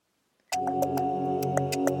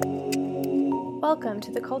Welcome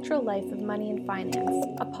to the Cultural Life of Money and Finance,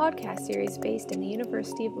 a podcast series based in the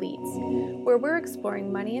University of Leeds, where we're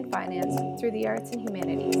exploring money and finance through the arts and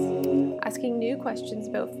humanities, asking new questions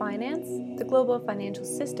about finance, the global financial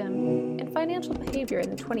system, and financial behavior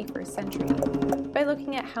in the 21st century, by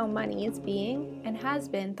looking at how money is being and has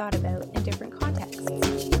been thought about in different contexts,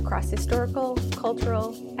 across historical,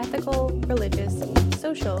 cultural, ethical, religious,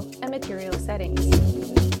 social, and material settings.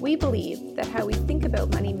 We believe that how we think about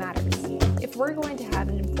money matters. If we're going to have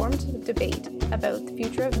an informed debate about the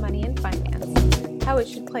future of money and finance, how it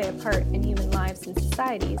should play a part in human lives and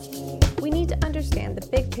societies, we need to understand the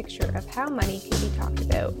big picture of how money can be talked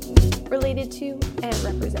about, related to, and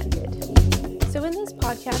represented. So in this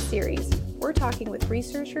podcast series, we're talking with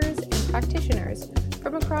researchers and practitioners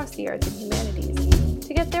from across the arts and humanities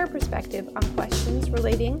to get their perspective on questions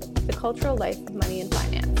relating to the cultural life of money and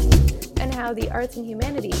finance, and how the arts and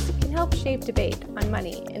humanities can help shape debate on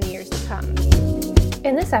money in the years to come.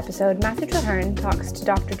 In this episode, Matthew Traherne talks to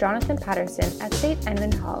Dr. Jonathan Patterson at St.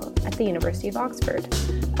 Edmund Hall at the University of Oxford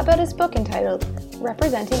about his book entitled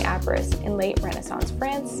Representing Avarice in Late Renaissance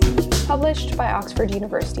France, published by Oxford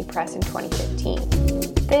University Press in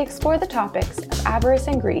 2015. They explore the topics of avarice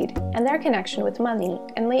and greed and their connection with money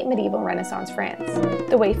in late medieval Renaissance France,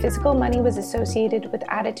 the way physical money was associated with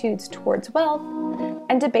attitudes towards wealth,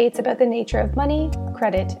 and debates about the nature of money,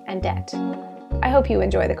 credit, and debt. I hope you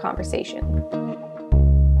enjoy the conversation.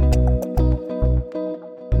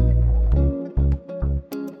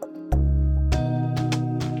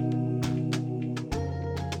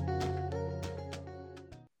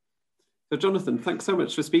 So Jonathan, thanks so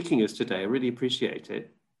much for speaking to us today. I really appreciate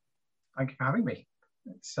it. Thank you for having me.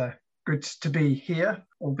 It's good to be here,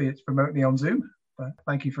 albeit remotely on Zoom. But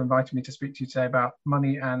thank you for inviting me to speak to you today about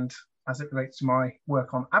money and as it relates to my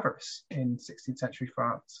work on avarice in 16th century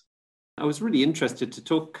France. I was really interested to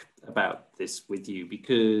talk about this with you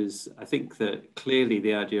because I think that clearly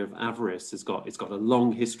the idea of avarice it's got a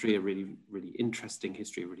long history, a really, really interesting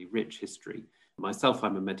history, a really rich history. Myself,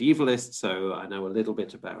 I'm a medievalist, so I know a little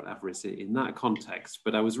bit about avarice in that context,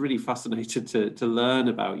 but I was really fascinated to learn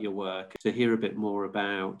about your work, to hear a bit more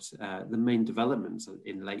about the main developments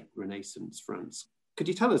in late Renaissance France. Could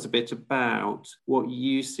you tell us a bit about what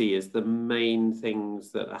you see as the main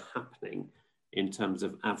things that are happening in terms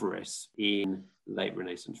of avarice in late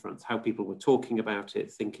Renaissance France, how people were talking about it,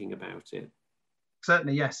 thinking about it?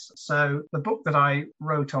 Certainly, yes. So the book that I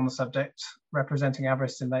wrote on the subject, Representing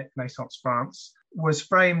Avarice in Late Renaissance France, was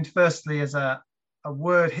framed firstly as a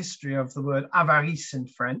word history of the word avarice in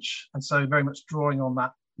French, and so very much drawing on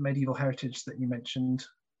that medieval heritage that you mentioned,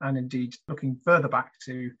 and indeed looking further back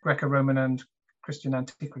to Greco-Roman and Christian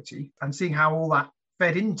antiquity, and seeing how all that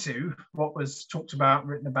fed into what was talked about,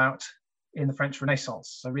 written about in the French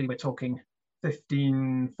Renaissance. So really we're talking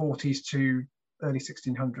 1540s to early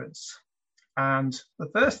 1600s. And the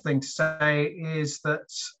first thing to say is that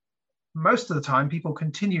most of the time people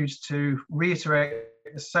continued to reiterate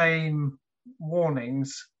the same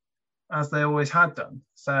warnings as they always had done.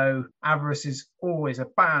 So avarice is always a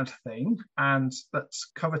bad thing, and that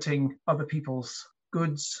coveting other people's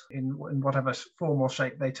goods in whatever form or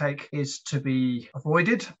shape they take is to be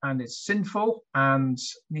avoided and is sinful and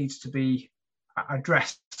needs to be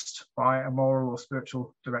addressed by a moral or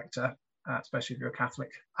spiritual director, especially if you're a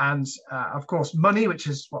Catholic. And of course, money, which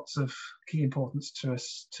is what's of key importance to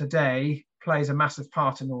us today, plays a massive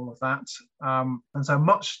part in all of that. And so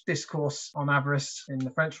much discourse on avarice in the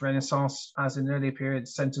French Renaissance, as in earlier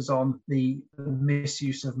periods, centres on the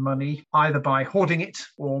misuse of money, either by hoarding it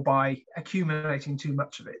or by accumulating too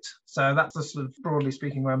much of it. So that's the sort of, broadly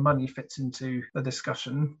speaking, where money fits into the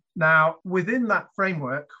discussion. Now, within that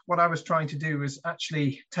framework, what I was trying to do was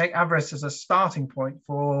actually take avarice as a starting point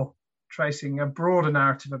for tracing a broader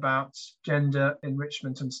narrative about gender,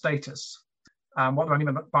 enrichment, and status. What do I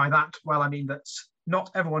mean by that? Well, I mean that not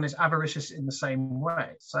everyone is avaricious in the same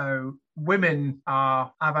way. So women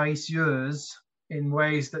are avaricieuses in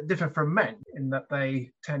ways that differ from men, in that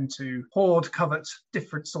they tend to hoard, covet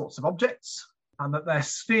different sorts of objects, and that their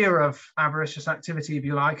sphere of avaricious activity, if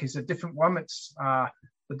you like, is a different one. It's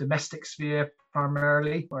the domestic sphere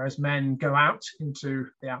primarily, whereas men go out into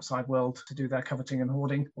the outside world to do their coveting and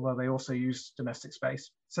hoarding, although they also use domestic space.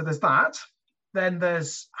 So there's that. Then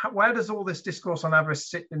there's, where does all this discourse on avarice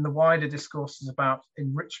sit in the wider discourses about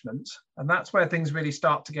enrichment? And that's where things really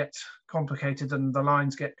start to get complicated and the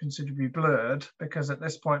lines get considerably blurred, because at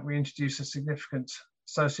this point we introduce a significant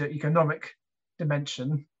socioeconomic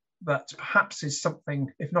dimension that perhaps is something,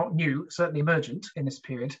 if not new, certainly emergent in this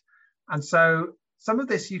period. And so Some of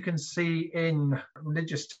this you can see in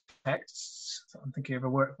religious texts. So I'm thinking of a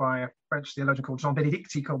work by a French theologian called Jean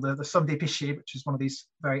Benedicti called the Somme des Péchés, which is one of these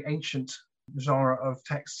very ancient genre of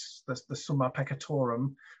texts, the Summa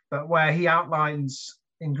Peccatorum, but where he outlines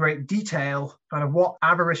in great detail kind of what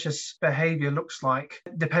avaricious behavior looks like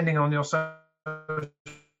depending on your social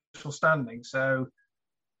standing. So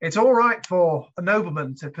it's all right for a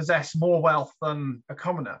nobleman to possess more wealth than a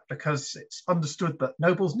commoner because it's understood that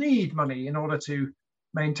nobles need money in order to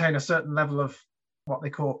maintain a certain level of what they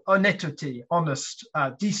call honnêteté, honest,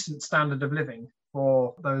 decent standard of living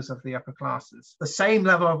for those of the upper classes. The same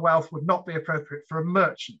level of wealth would not be appropriate for a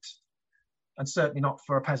merchant and certainly not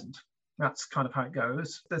for a peasant. That's kind of how it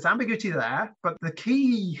goes. There's ambiguity there, but the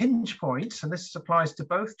key hinge point, and this applies to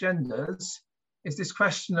both genders, is this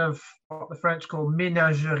question of what the French call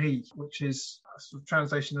ménagerie, which is a sort of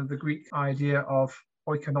translation of the Greek idea of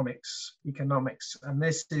economics. And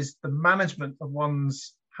this is the management of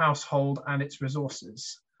one's household and its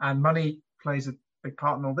resources. And money plays a big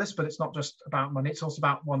part in all this, but it's not just about money, it's also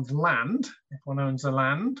about one's land, if one owns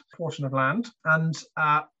a portion of land. And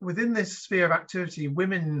within this sphere of activity,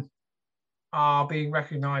 women are being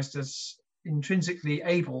recognized as intrinsically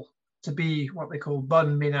able to be what they call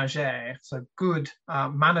bonnes ménagères, so good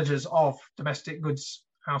managers of domestic goods,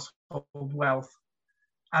 household wealth.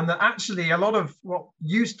 And that actually a lot of what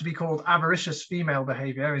used to be called avaricious female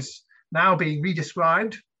behavior is now being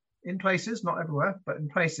redescribed in places, not everywhere, but in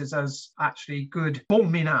places as actually good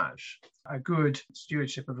bon ménage, a good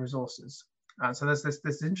stewardship of resources. So there's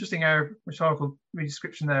this interesting rhetorical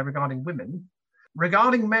redescription there regarding women.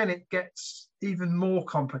 Regarding men, it gets even more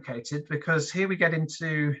complicated because here we get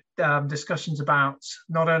into discussions about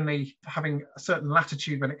not only having a certain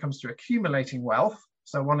latitude when it comes to accumulating wealth,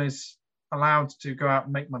 so one is allowed to go out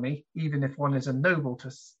and make money, even if one is a noble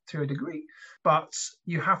to a degree, but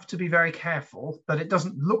you have to be very careful that it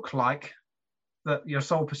doesn't look like that your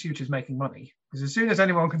sole pursuit is making money. Because as soon as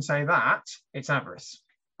anyone can say that, it's avarice.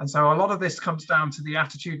 And so a lot of this comes down to the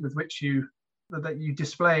attitude with which that you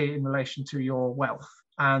display in relation to your wealth.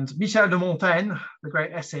 And Michel de Montaigne, the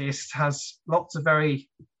great essayist, has lots of very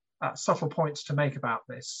subtle points to make about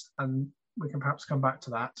this, and we can perhaps come back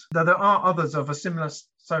to that. Though there are others of a similar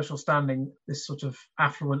social standing, this sort of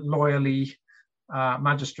affluent, loyally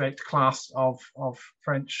magistrate class of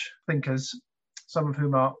French thinkers, some of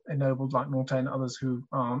whom are ennobled like Montaigne, others who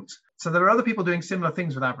aren't. So there are other people doing similar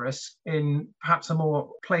things with avarice in perhaps a more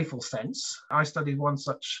playful sense. I studied one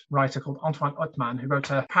such writer called Antoine Ottman, who wrote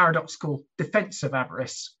a paradoxical defense of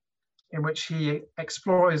avarice, in which he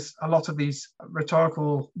explores a lot of these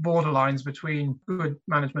rhetorical borderlines between good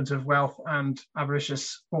management of wealth and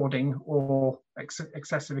avaricious hoarding or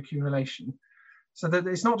excessive accumulation. So that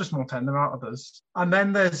it's not just Montaigne, there are others. And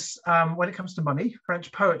then there's, when it comes to money,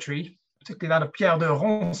 French poetry, particularly that of Pierre de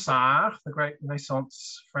Ronsard, the great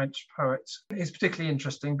Renaissance French poet, is particularly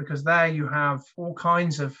interesting because there you have all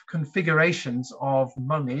kinds of configurations of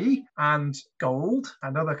money and gold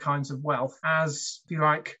and other kinds of wealth as, if you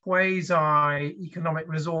like, quasi-economic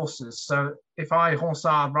resources. So if I,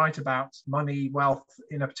 Ronsard, write about money, wealth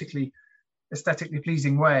in a particularly aesthetically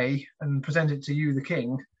pleasing way and present it to you, the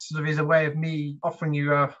king, sort of is a way of me offering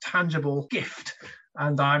you a tangible gift.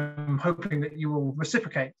 And I'm hoping that you will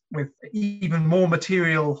reciprocate with even more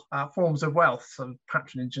material forms of wealth, so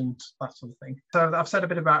patronage and that sort of thing. So I've said a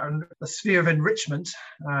bit about the sphere of enrichment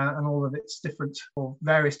and all of its different or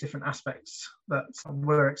various different aspects that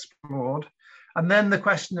were explored. And then the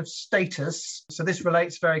question of status. So this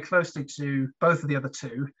relates very closely to both of the other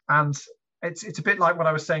two. And it's a bit like what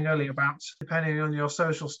I was saying earlier about depending on your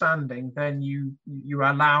social standing, then you're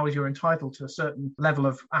entitled to a certain level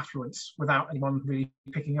of affluence without anyone really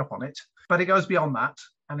picking up on it. But it goes beyond that,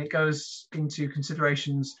 and it goes into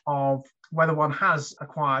considerations of whether one has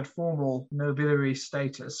acquired formal nobiliary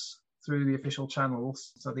status through the official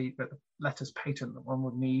channels, so the letters patent that one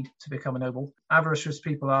would need to become a noble. Avaricious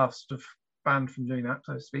people are sort of banned from doing that,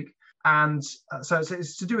 so to speak. And so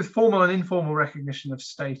it's to do with formal and informal recognition of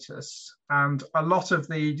status. And a lot of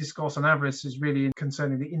the discourse on avarice is really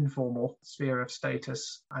concerning the informal sphere of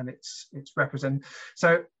status, and it's represent.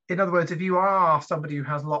 So in other words, if you are somebody who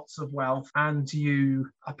has lots of wealth and you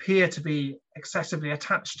appear to be excessively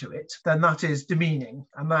attached to it, then that is demeaning,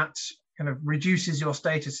 and that kind of reduces your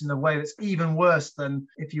status in a way that's even worse than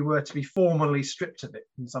if you were to be formally stripped of it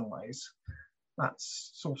in some ways.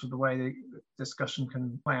 That's sort of the way the discussion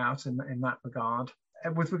can play out in that regard.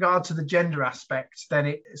 With regard to the gender aspect,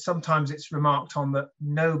 then sometimes it's remarked on that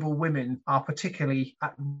noble women are particularly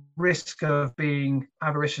at risk of being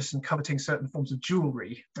avaricious and coveting certain forms of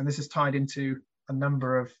jewellery. And this is tied into a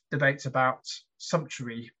number of debates about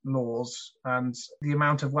sumptuary laws and the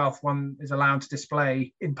amount of wealth one is allowed to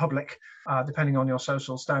display in public, depending on your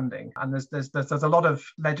social standing. And there's a lot of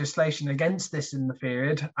legislation against this in the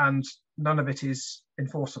period, and none of it is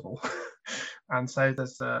enforceable. And so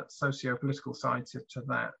there's a socio-political side to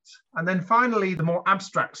that. And then finally, the more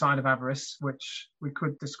abstract side of avarice, which we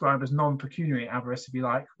could describe as non-pecuniary avarice, if you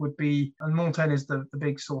like, would be, and Montaigne is the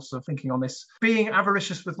big source of thinking on this, being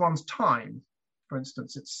avaricious with one's time. For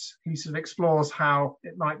instance, he sort of explores how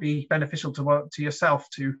it might be beneficial to yourself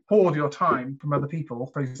to hoard your time from other people,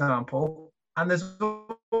 for example. And there's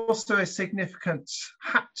also a significant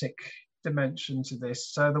haptic dimension to this.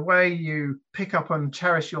 So the way you pick up and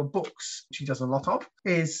cherish your books, which he does a lot of,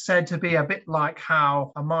 is said to be a bit like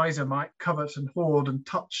how a miser might covet and hoard and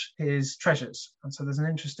touch his treasures. And so there's an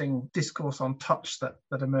interesting discourse on touch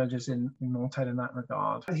that emerges in Montaigne in that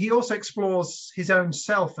regard. He also explores his own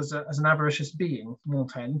self as an avaricious being,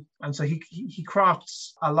 Montaigne. And so he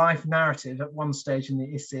crafts a life narrative at one stage in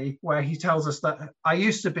the essay where he tells us that I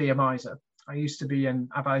used to be a miser. I used to be an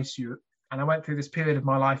avaricieux. And I went through this period of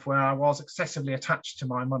my life where I was excessively attached to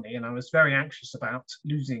my money, and I was very anxious about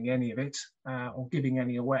losing any of it or giving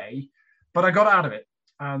any away. But I got out of it.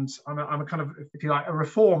 And I'm a kind of, if you like, a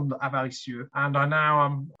reformed avaricieux. And I now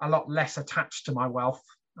am a lot less attached to my wealth.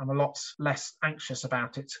 I'm a lot less anxious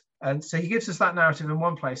about it. And so he gives us that narrative in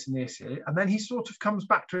one place in the essay. And then he sort of comes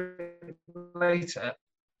back to it later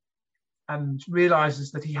and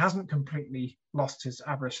realizes that he hasn't completely lost his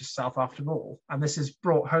avaricious self after all. And this is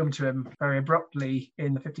brought home to him very abruptly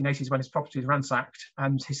in the 1580s when his property is ransacked.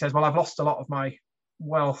 And he says, well, I've lost a lot of my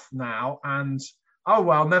wealth now. And, oh,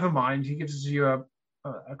 well, never mind. He gives you a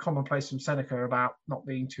commonplace from Seneca about not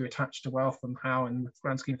being too attached to wealth and how, in the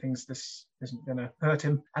grand scheme of things, this isn't going to hurt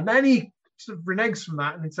him. And then he sort of reneges from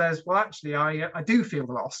that and he says, well, actually, I do feel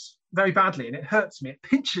the loss very badly, and it hurts me. It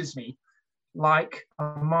pinches me, like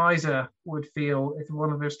a miser would feel if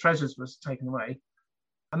one of his treasures was taken away.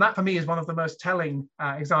 And that for me is one of the most telling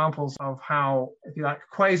examples of how, if you like,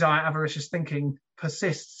 quasi-avaricious thinking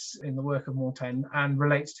persists in the work of Montaigne and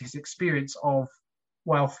relates to his experience of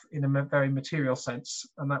wealth in a very material sense.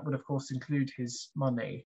 And that would, of course, include his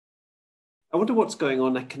money. I wonder what's going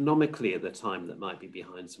on economically at the time that might be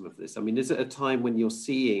behind some of this. I mean, is it a time when you're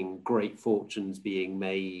seeing great fortunes being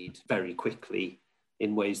made very quickly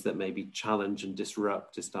in ways that maybe challenge and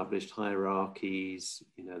disrupt established hierarchies,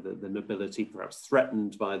 you know, the nobility perhaps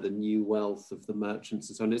threatened by the new wealth of the merchants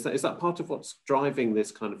and so on? Is that part of what's driving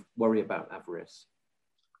this kind of worry about avarice?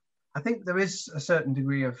 I think there is a certain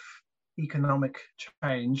degree of economic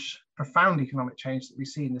change, profound economic change that we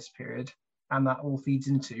see in this period, and that all feeds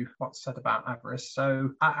into what's said about avarice. So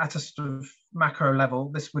at a sort of macro level,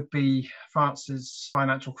 this would be France's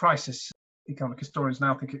financial crisis. Economic historians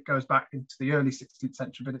now think it goes back into the early 16th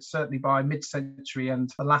century, but it's certainly by mid-century and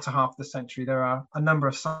the latter half of the century, there are a number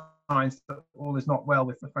of signs that all is not well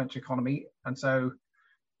with the French economy. And so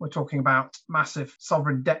we're talking about massive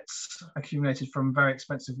sovereign debts accumulated from very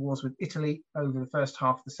expensive wars with Italy over the first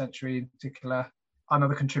half of the century in particular.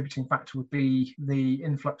 Another contributing factor would be the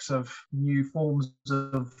influx of new forms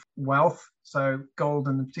of wealth, so gold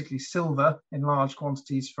and particularly silver in large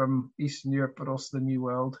quantities from Eastern Europe, but also the New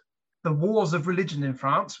World. The wars of religion in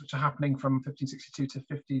France, which are happening from 1562 to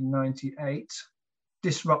 1598,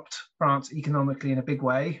 disrupt France economically in a big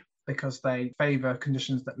way because they favour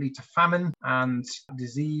conditions that lead to famine and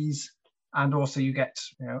disease, and also you get,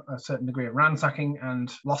 you know, a certain degree of ransacking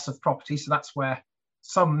and loss of property. So that's where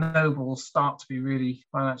some nobles start to be really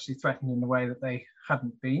financially threatened in the way that they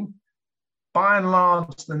hadn't been. By and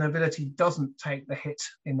large, the nobility doesn't take the hit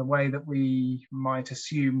in the way that we might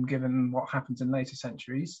assume given what happens in later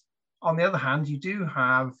centuries. On the other hand, you do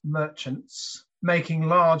have merchants making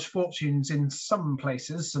large fortunes in some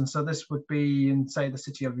places. And so this would be in, say, the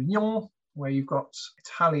city of Lyon, where you've got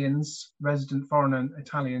Italians, resident foreign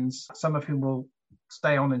Italians, some of whom will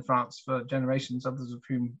stay on in France for generations, others of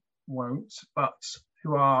whom won't, but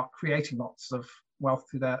who are creating lots of wealth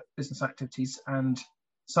through their business activities. And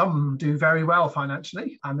some do very well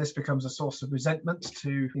financially, and this becomes a source of resentment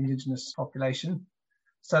to the indigenous population.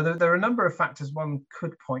 So there are a number of factors one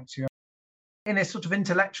could point to. In a sort of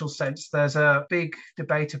intellectual sense, there's a big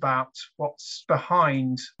debate about what's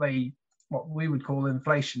behind what we would call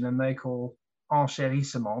inflation and they call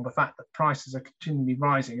enchérissement, the fact that prices are continually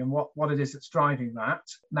rising and what it is that's driving that.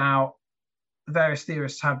 Now, various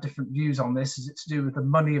theorists have different views on this. Is it to do with the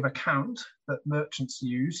money of account that merchants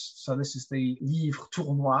use? So this is the livre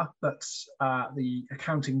tournois, that's the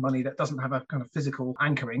accounting money that doesn't have a kind of physical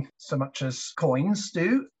anchoring so much as coins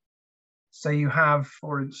do. So you have,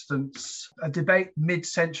 for instance, a debate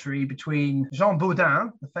mid-century between Jean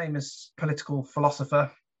Baudin, the famous political philosopher.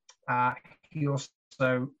 He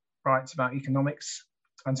also writes about economics,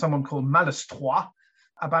 and someone called Malestroit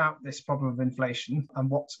about this problem of inflation and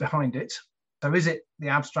what's behind it. So is it the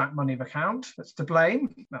abstract money of account that's to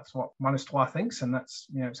blame? That's what Malestroit thinks, and that's,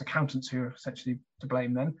 it's accountants who are essentially to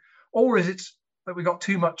blame then. Or is it that we got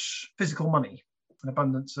too much physical money, an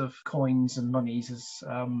abundance of coins and monies, as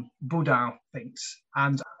Baudin thinks.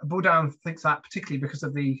 And Baudin thinks that particularly because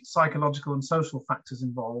of the psychological and social factors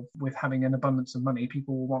involved with having an abundance of money.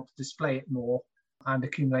 People will want to display it more and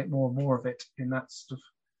accumulate more and more of it in that sort of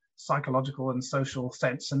psychological and social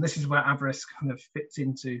sense. And this is where avarice kind of fits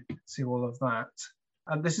into all of that.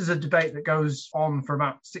 And this is a debate that goes on for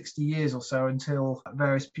about 60 years or so until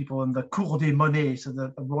various people in the Cour des Monnaies, so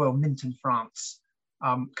the Royal Mint in France,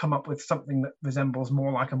 come up with something that resembles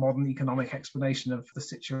more like a modern economic explanation of the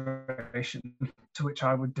situation, to which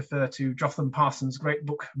I would defer to Jotham Parsons' great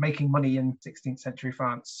book, Making Money in 16th Century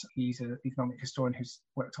France. He's an economic historian who's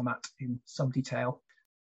worked on that in some detail.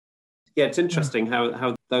 Yeah, it's interesting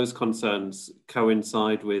how those concerns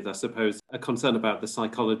coincide with, I suppose, a concern about the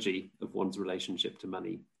psychology of one's relationship to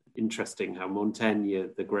money. Interesting how Montaigne,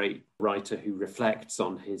 the great writer who reflects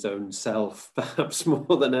on his own self, perhaps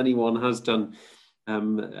more than anyone has done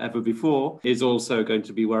ever before, is also going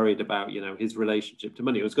to be worried about, his relationship to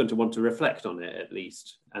money. He was going to want to reflect on it at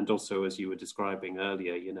least. And also, as you were describing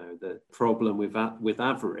earlier, the problem with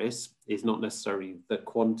avarice is not necessarily the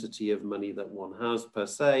quantity of money that one has per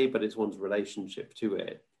se, but it's one's relationship to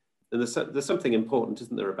it. And there's something important,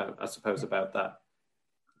 isn't there, about that,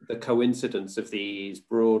 the coincidence of these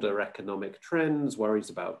broader economic trends, worries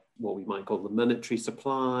about what we might call the monetary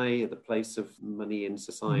supply, the place of money in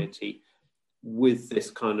society, with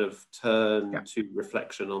this kind of turn to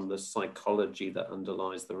reflection on the psychology that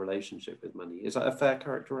underlies the relationship with money. Is that a fair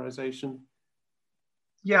characterization?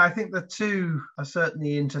 Yeah, I think the two are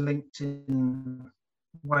certainly interlinked in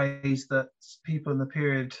ways that people in the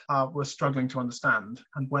period were struggling to understand,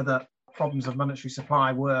 and whether problems of monetary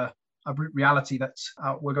supply were a brute reality that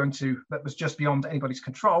was just beyond anybody's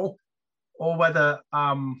control, or whether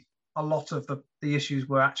a lot of the issues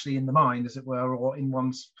were actually in the mind, as it were, or in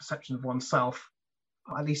one's perception of oneself,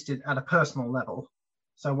 at least at a personal level.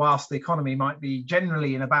 So whilst the economy might be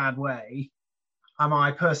generally in a bad way, am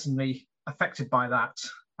I personally affected by that?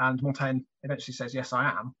 And Montaigne eventually says, yes, I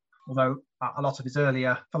am. Although a lot of his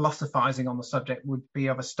earlier philosophizing on the subject would be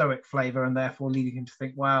of a Stoic flavor, and therefore leading him to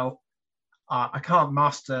think, well, I can't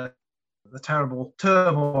master the terrible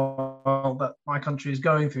turmoil that my country is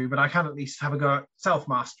going through, but I can at least have a go at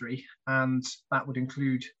self-mastery, and that would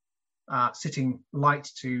include sitting light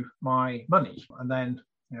to my money. And then,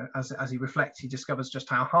 as he reflects, he discovers just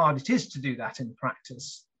how hard it is to do that in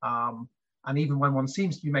practice. And even when one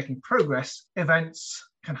seems to be making progress, events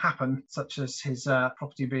can happen, such as his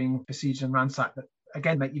property being besieged and ransacked, that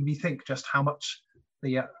again make you rethink just how much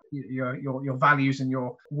your values and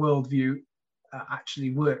your worldview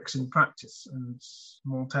actually works in practice. And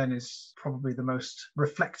Montaigne is probably the most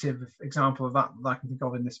reflective example of that I can think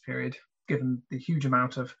of in this period, given the huge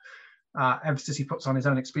amount of emphasis he puts on his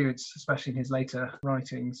own experience, especially in his later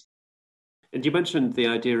writings. And you mentioned the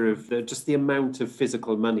idea of just the amount of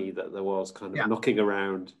physical money that there was kind of knocking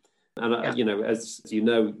around. And, as you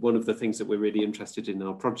know, one of the things that we're really interested in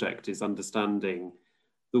our project is understanding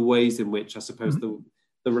the ways in which, I suppose,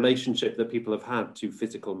 the relationship that people have had to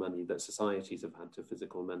physical money, that societies have had to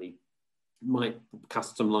physical money, might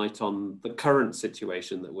cast some light on the current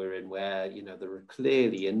situation that we're in, where, there are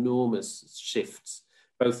clearly enormous shifts,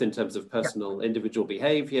 both in terms of personal individual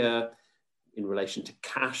behavior, in relation to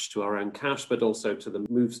cash, to our own cash, but also to the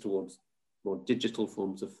moves towards more digital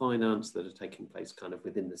forms of finance that are taking place kind of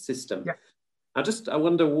within the system. Yeah. I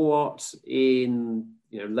wonder what in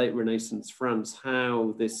late Renaissance France,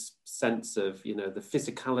 how this sense of the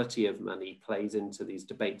physicality of money plays into these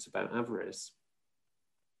debates about avarice.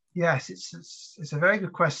 Yes, it's a very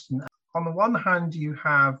good question. On the one hand, you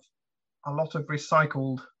have a lot of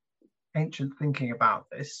recycled ancient thinking about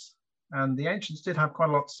this, and the ancients did have quite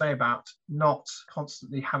a lot to say about not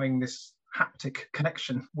constantly having this haptic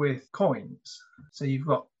connection with coins. So you've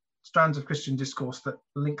got strands of Christian discourse that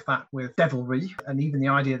link that with devilry, and even the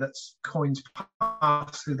idea that coins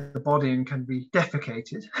pass through the body and can be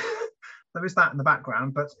defecated. There is that in the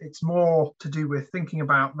background, but it's more to do with thinking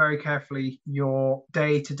about very carefully your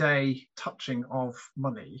day-to-day touching of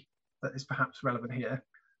money that is perhaps relevant here.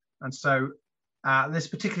 And so this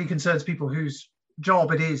particularly concerns people whose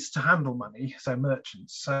job it is to handle money, so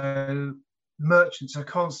merchants. So merchants are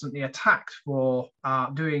constantly attacked for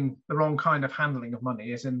doing the wrong kind of handling of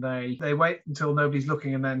money, as in they wait until nobody's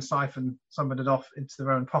looking and then siphon some of it off into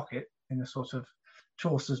their own pocket in a sort of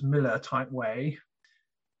Chaucer's Miller type way.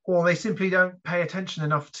 Or they simply don't pay attention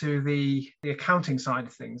enough to the accounting side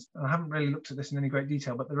of things. I haven't really looked at this in any great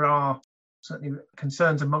detail, but there are certainly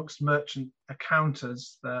concerns amongst merchant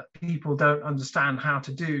accountants that people don't understand how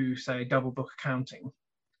to do, say, double book accounting.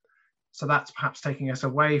 So that's perhaps taking us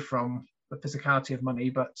away from the physicality of money,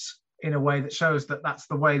 but in a way that shows that that's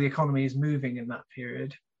the way the economy is moving in that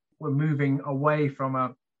period. We're moving away from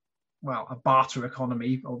a barter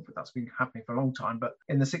economy, or that's been happening for a long time, but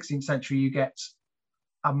in the 16th century, you get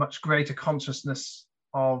a much greater consciousness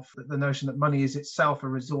of the notion that money is itself a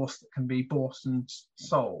resource that can be bought and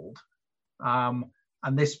sold. And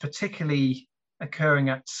this particularly occurring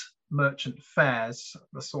at merchant fairs,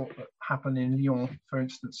 the sort that happen in Lyon, for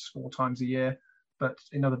instance, 4 times a year, but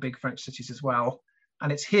in other big French cities as well.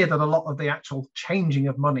 And it's here that a lot of the actual changing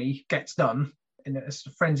of money gets done in a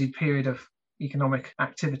sort of frenzied period of economic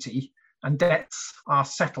activity, and debts are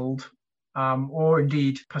settled or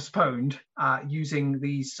indeed postponed using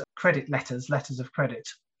these letters of credit.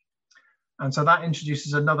 And so that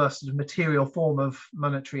introduces another sort of material form of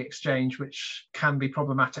monetary exchange, which can be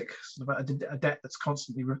problematic, sort of a debt that's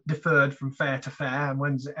constantly deferred from fair to fair, and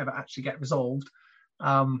when does it ever actually get resolved?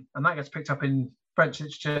 And that gets picked up in French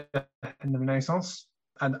literature in the Renaissance.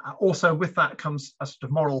 And also with that comes a sort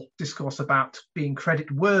of moral discourse about being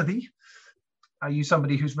credit worthy. Are you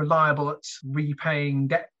somebody who's reliable at repaying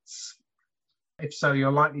debts? If so,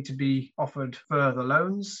 you're likely to be offered further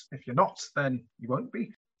loans. If you're not, then you won't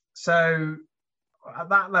be. So at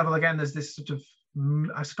that level, again, there's this sort of,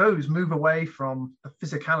 I suppose, move away from the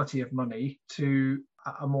physicality of money to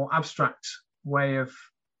a more abstract way of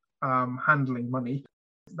handling money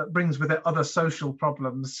that brings with it other social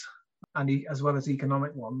problems, and as well as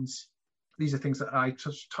economic ones. These are things that I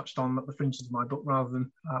touched on at the fringes of my book rather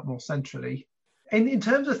than more centrally. In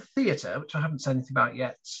terms of theatre, which I haven't said anything about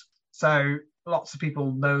yet, so lots of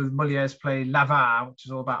people know Molière's play L'Avare, which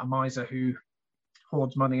is all about a miser who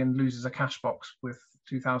hoards money and loses a cash box with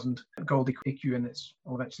 2,000 gold écus, and it's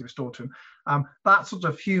all eventually restored to him. That sort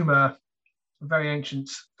of humour, very ancient,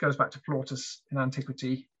 goes back to Plautus in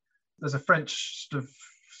antiquity. There's a French sort of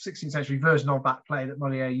 16th century version of that play that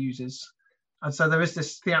Molière uses. And so there is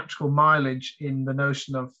this theatrical mileage in the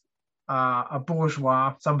notion of a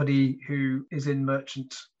bourgeois, somebody who is in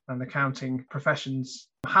merchant and accounting professions,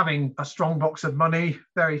 having a strong box of money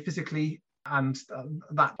very physically, and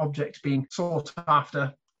that object being sought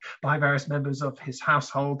after by various members of his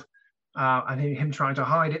household, and him trying to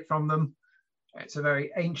hide it from them. It's a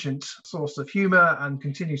very ancient source of humour and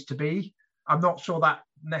continues to be. I'm not sure that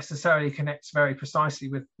necessarily connects very precisely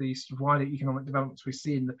with the sort of wider economic developments we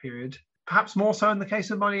see in the period. Perhaps more so in the case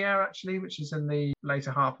of Molière, actually, which is in the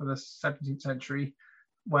later half of the 17th century,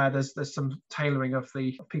 where there's some tailoring of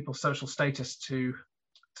people's social status to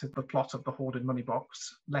the plot of the hoarded money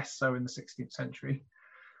box, less so in the 16th century.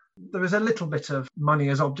 There is a little bit of money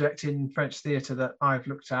as object in French theatre that I've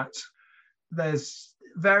looked at. There's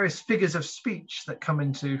various figures of speech that come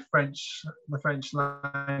into the French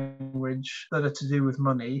language that are to do with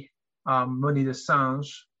money. Money de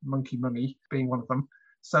singe, monkey money, being one of them.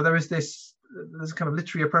 So there's a kind of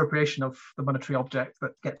literary appropriation of the monetary object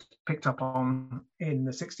that gets picked up on in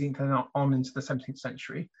the 16th and on into the 17th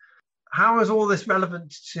century. How is all this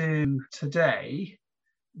relevant to today?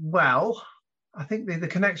 Well, I think the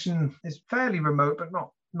connection is fairly remote, but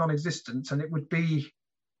not non-existent. And it would be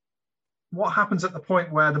what happens at the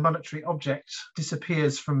point where the monetary object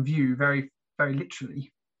disappears from view very, very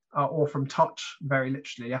literally, or from touch very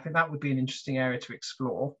literally. I think that would be an interesting area to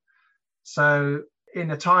explore. So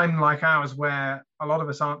in a time like ours where a lot of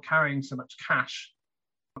us aren't carrying so much cash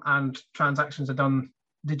and transactions are done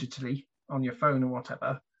digitally on your phone or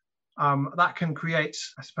whatever, that can create,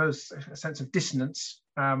 I suppose, a sense of dissonance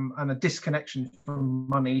and a disconnection from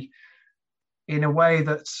money in a way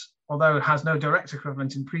that, although it has no direct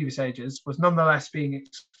equivalent in previous ages, was nonetheless being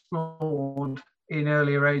explored in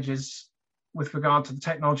earlier ages with regard to the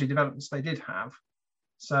technology developments they did have.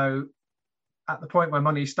 So at the point where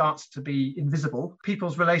money starts to be invisible,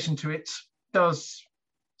 people's relation to it does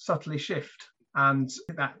subtly shift. And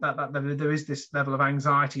that there is this level of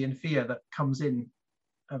anxiety and fear that comes in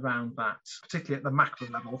around that, particularly at the macro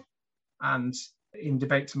level and in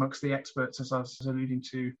debates amongst the experts, as I was alluding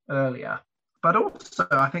to earlier. But also,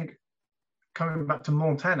 I think, coming back to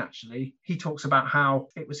Montaigne, actually, he talks about how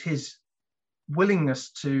it was his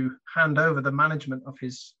willingness to hand over the management of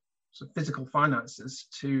his sort of physical finances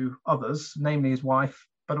to others, namely his wife,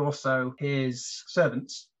 but also his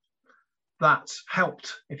servants, that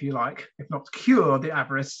helped, if you like, if not cure the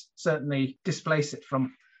avarice, certainly displace it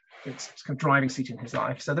from its kind of driving seat in his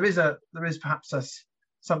life. So there is perhaps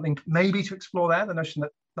something maybe to explore there, the notion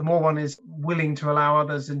that the more one is willing to allow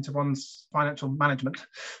others into one's financial management,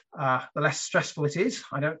 the less stressful it is.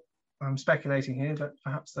 I'm speculating here, but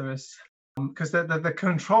perhaps there is, because the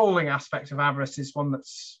controlling aspect of avarice is one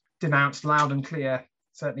that's denounced loud and clear,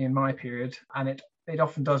 certainly in my period, and it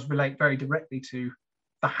often does relate very directly to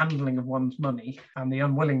the handling of one's money and the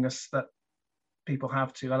unwillingness that people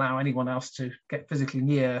have to allow anyone else to get physically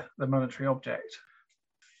near the monetary object.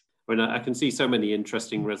 I can see so many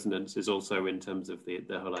interesting resonances also in terms of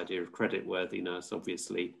the whole idea of creditworthiness.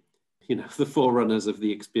 Obviously, the forerunners of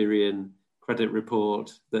the Experian credit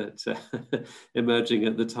report that emerging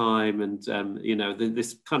at the time, and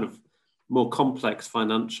this kind of more complex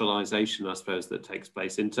financialization, I suppose, that takes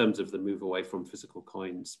place in terms of the move away from physical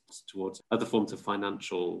coins towards other forms of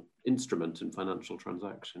financial instrument and financial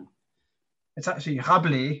transaction. It's actually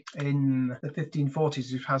Rabelais in the 1540s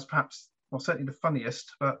who has perhaps, well, certainly the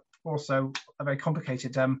funniest, but also a very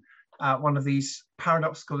complicated one of these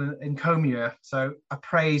paradoxical encomiums, so a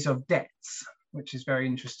praise of debts, which is very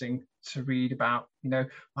interesting to read about,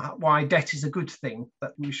 why debt is a good thing,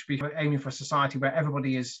 that we should be aiming for a society where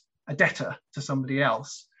everybody is a debtor to somebody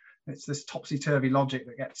else. It's this topsy-turvy logic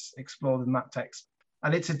that gets explored in that text.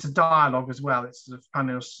 And it's a dialogue as well. It's sort of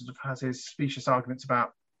Panos sort of has his specious arguments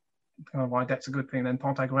about why debt's a good thing. Then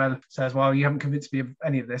Pantagruel says, well, you haven't convinced me of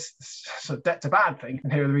any of this. So debt's a bad thing,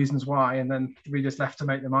 and here are the reasons why. And then the reader's left to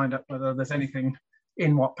make their mind up whether there's anything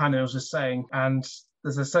in what Panos is saying. And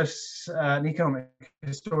there's an economic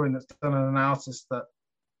historian that's done an analysis that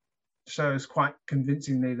shows quite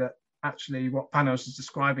convincingly that actually what Panos is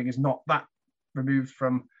describing is not that removed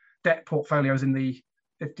from debt portfolios in the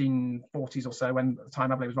 1540s or so, when at the time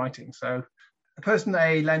Rabelais was writing. So person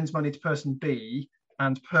A lends money to person B,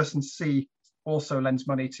 and person C also lends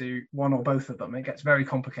money to one or both of them. It gets very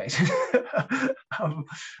complicated.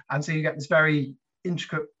 And so you get this very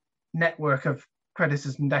intricate network of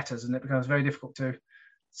creditors and debtors, and it becomes very difficult to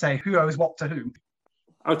say who owes what to whom.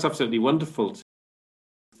 Oh, it's absolutely wonderful.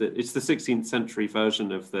 It's the 16th century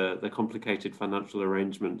version of the complicated financial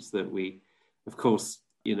arrangements that we, of course,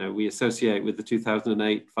 we associate with the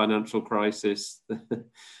 2008 financial crisis, the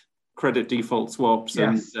credit default swaps,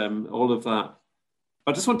 yes, and all of that.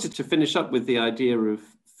 I just wanted to finish up with the idea of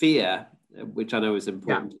fear, which I know is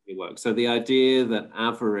important in your work. So the idea that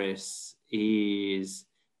avarice is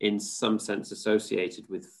in some sense associated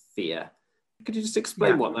with fear. Could you just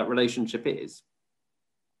explain what that relationship is?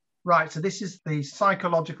 Right, so this is the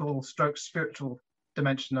psychological stroke spiritual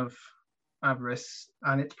dimension of avarice,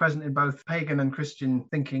 and it's present in both pagan and Christian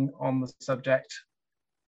thinking on the subject,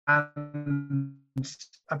 and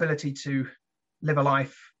ability to live a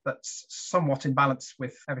life that's somewhat in balance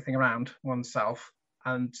with everything around oneself.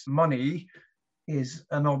 And money is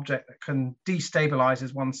an object that can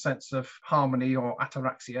destabilize one's sense of harmony or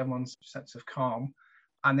ataraxia, one's sense of calm.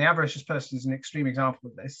 And the avaricious person is an extreme example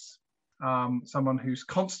of this. Someone who's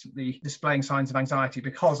constantly displaying signs of anxiety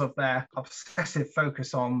because of their obsessive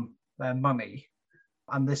focus on their money.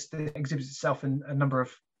 And this exhibits itself in a number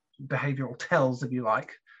of behavioral tells, if you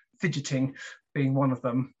like, fidgeting being one of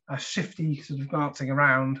them, a shifty sort of glancing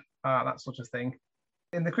around, that sort of thing.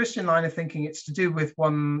 In the Christian line of thinking, it's to do with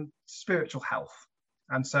one's spiritual health.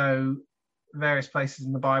 And so various places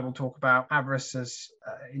in the Bible talk about avarice as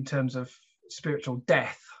in terms of spiritual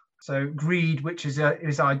death. So greed, which is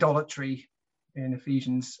idolatry in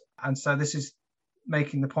Ephesians. And so this is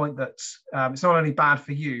making the point that it's not only bad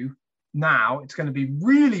for you now, it's going to be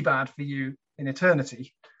really bad for you in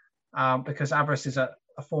eternity, because avarice is a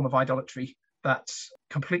form of idolatry that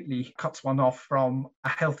completely cuts one off from a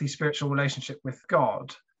healthy spiritual relationship with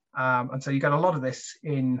God. And so you get a lot of this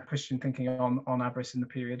in Christian thinking on avarice in the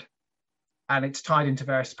period. And it's tied into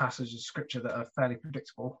various passages of scripture that are fairly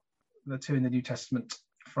predictable. The two in the New Testament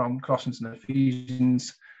from Colossians and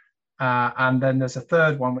Ephesians. And then there's a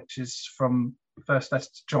third one, which is from First Letter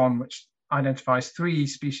to John, which identifies three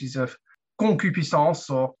species of concupiscence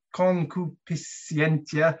or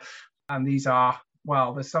concupiscentia. And these are,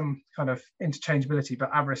 well, there's some kind of interchangeability,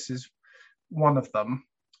 but avarice is one of them.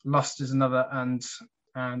 Lust is another, and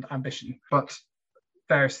ambition. But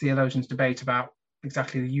various theologians debate about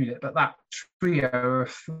exactly the unit, but that trio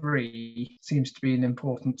of three seems to be an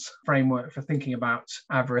important framework for thinking about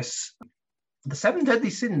avarice. The seven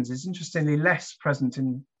deadly sins is interestingly less present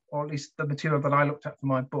in, or at least the material that I looked at for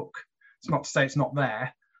my book. It's not to say it's not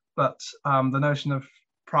there, but the notion of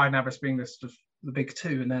pride and avarice being this sort of the big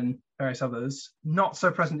two, and then various others, not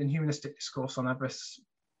so present in humanistic discourse on avarice,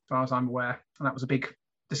 as far as I'm aware. And that was a big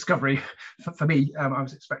discovery for me. I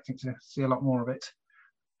was expecting to see a lot more of it.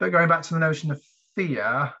 But going back to the notion of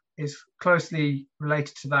fear is closely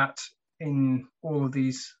related to that in all of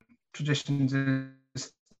these traditions,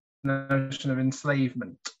 is the notion of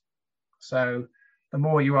enslavement. So the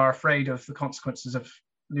more you are afraid of the consequences of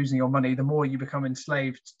losing your money, the more you become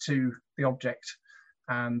enslaved to the object.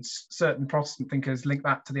 And certain Protestant thinkers link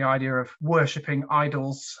that to the idea of worshipping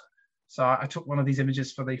idols. So I took one of these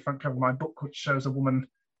images for the front cover of my book, which shows a woman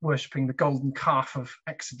worshipping the golden calf of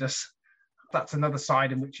Exodus. That's another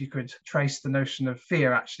side in which you could trace the notion of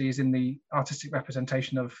fear, actually, is in the artistic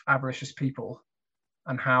representation of avaricious people,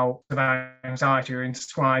 and how anxiety are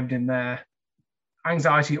inscribed in their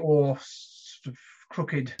anxiety, or sort of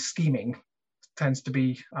crooked scheming tends to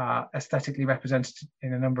be aesthetically represented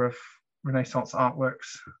in a number of Renaissance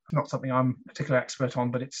artworks. Not something I'm particularly expert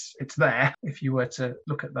on, but it's there if you were to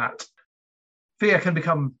look at that. Fear can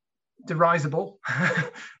become derisible.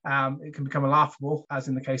 It can become laughable, as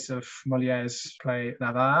in the case of Molière's play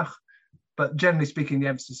Avarice. But generally speaking, the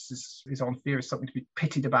emphasis is on fear as something to be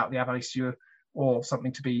pitied about the avaricieux, or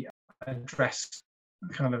something to be addressed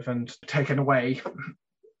kind of and taken away.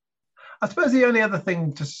 I suppose the only other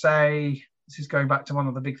thing to say, this is going back to one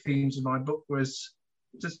of the big themes of my book, was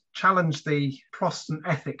just challenge the Protestant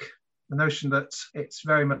ethic, the notion that it's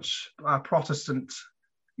very much a Protestant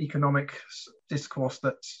economic discourse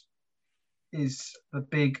that is the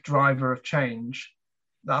big driver of change.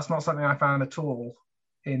 That's not something I found at all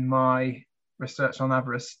in my research on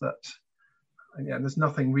avarice. That there's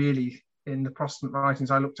nothing really in the Protestant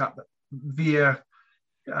writings I looked at that veer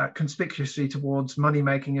conspicuously towards money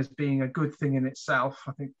making as being a good thing in itself.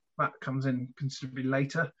 I think that comes in considerably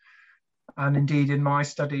later. And indeed, in my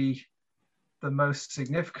study, the most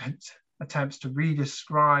significant attempts to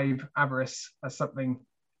redescribe avarice as something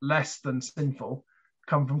less than sinful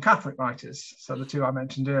come from Catholic writers. So the two I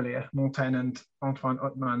mentioned earlier, Montaigne and Antoine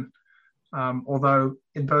Ottman, although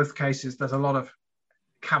in both cases there's a lot of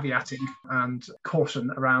caveating and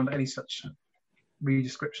caution around any such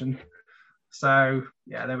redescription. So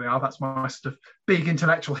yeah, there we are. That's my sort of big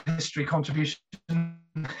intellectual history contribution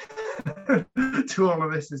to all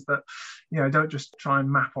of this, is that, don't just try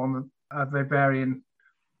and map on a Weberian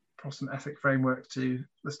Protestant ethic framework to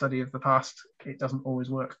the study of the past. It doesn't always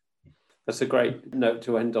work. That's a great note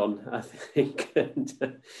to end on, I think, and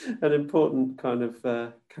an important kind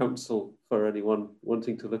of counsel for anyone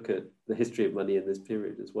wanting to look at the history of money in this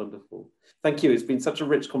period. Is wonderful. Thank you. It's been such a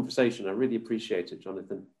rich conversation. I really appreciate it,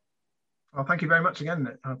 Jonathan. Well, thank you very much again.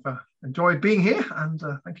 I've enjoyed being here, and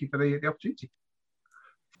thank you for the opportunity.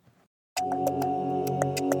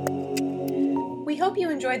 We hope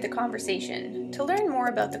you enjoyed the conversation. To learn more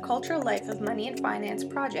about the Cultural Life of Money and Finance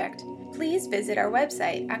project, please visit our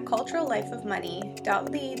website at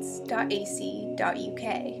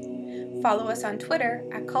culturallifeofmoney.leeds.ac.uk. Follow us on Twitter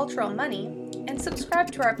at Cultural Money, and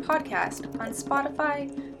subscribe to our podcast on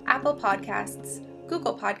Spotify, Apple Podcasts,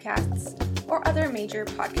 Google Podcasts, or other major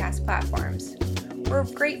podcast platforms. We're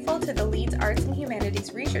grateful to the Leeds Arts and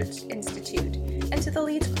Humanities Research Institute and to the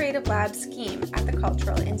Leeds Creative Lab scheme at the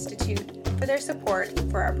Cultural Institute for their support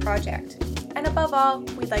for our project. And above all,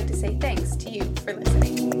 we'd like to say thanks to you for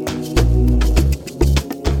listening.